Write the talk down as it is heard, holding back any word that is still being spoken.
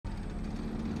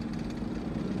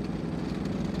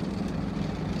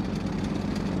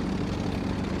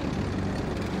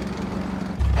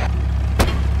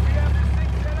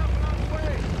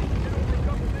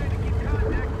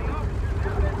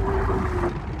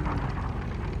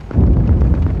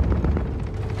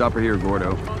Stop her here,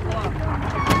 Gordo.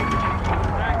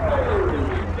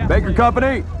 Baker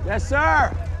Company? Yes,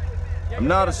 sir. I'm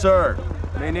not a sir.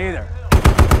 Me neither.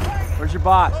 Where's your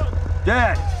boss?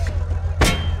 Dead.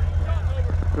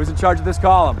 Who's in charge of this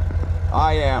column?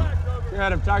 I am. Good,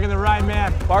 I'm talking to the right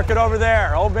man. Park it over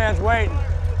there. Old man's waiting.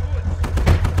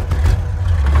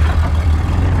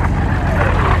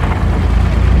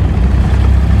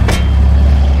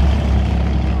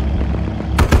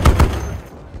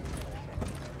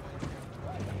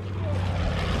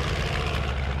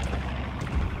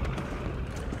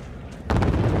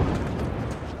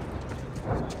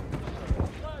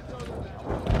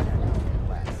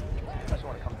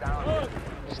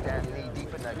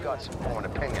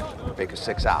 Baker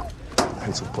 6 out.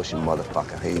 Pencil pushing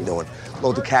motherfucker. How you doing?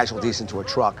 Load the casualties into a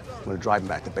truck. I'm gonna drive them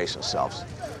back to base ourselves.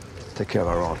 Take care of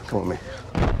our own. Come with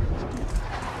me.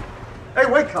 Hey,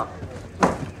 wake up!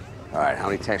 All right, how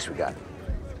many tanks we got?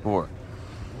 4.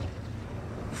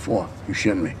 4? You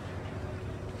shitting me?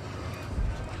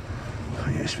 Oh,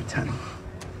 yes, for 10.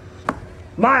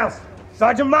 Miles!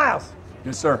 Sergeant Miles!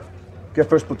 Yes, sir. Get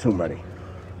first platoon ready.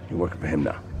 You're working for him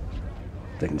now.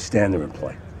 They can stand there and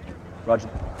play. Roger.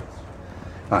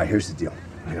 All right, here's the deal.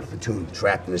 I got a platoon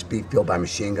trapped in this beef field by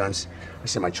machine guns. I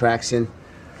sent my tracks in.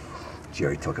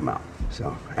 Jerry took them out.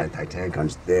 So, anti-tank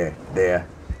guns there,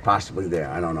 possibly there.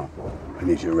 I don't know. I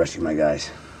need you to rescue my guys.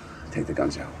 Take the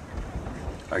guns out.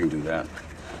 I can do that.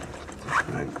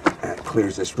 All right, that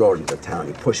clears this road into town.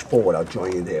 You push forward, I'll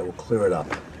join you there. We'll clear it up.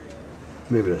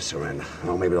 Maybe they'll surrender.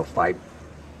 Oh, maybe they'll fight.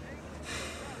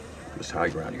 This high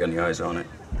ground, you got any eyes on it?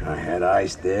 I had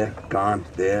eyes there, gone,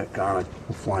 there, gone.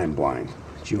 We're flying blind.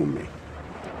 It's you and me.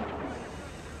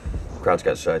 Crowd's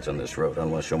got sights on this road. I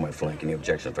don't want to show my flank. Any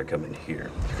objection if I come in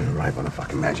here? You're gonna arrive on a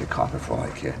fucking magic carpet for all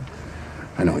I care.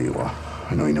 I know you are.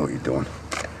 I know you know what you're doing.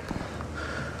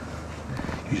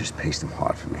 You just paced them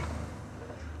hard for me.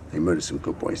 They murdered some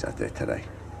good boys out there today.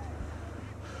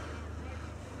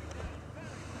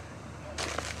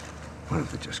 Why don't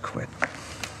they just quit?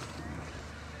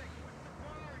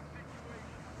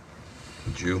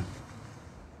 Jew.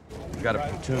 We got a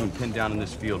platoon pinned down in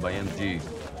this field by MGs.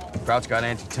 Kraut's got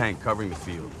anti-tank covering the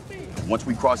field. Once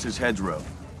we cross this hedgerow,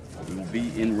 we will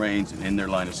be in range and in their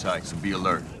line of sight, so be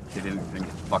alert. Hit anything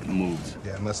that fucking moves.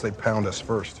 Yeah, unless they pound us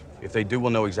first. If they do,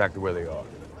 we'll know exactly where they are.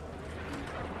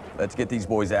 Let's get these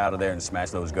boys out of there and smash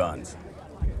those guns.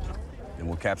 Then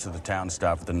we'll capture the town and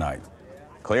stop for the night.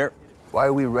 Clear? Why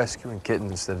are we rescuing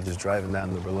kittens instead of just driving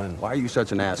down to Berlin? Why are you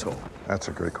such an asshole? That's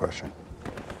a great question.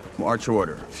 March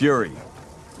order. Fury.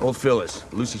 Old Phyllis.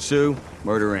 Lucy Sue.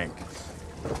 Murder Inc.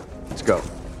 Let's go.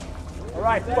 All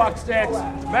right, fucksticks.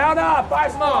 Mount up.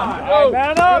 Eyes on.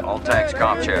 Mount up. All tanks,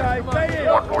 comp check.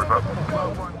 Mark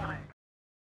order.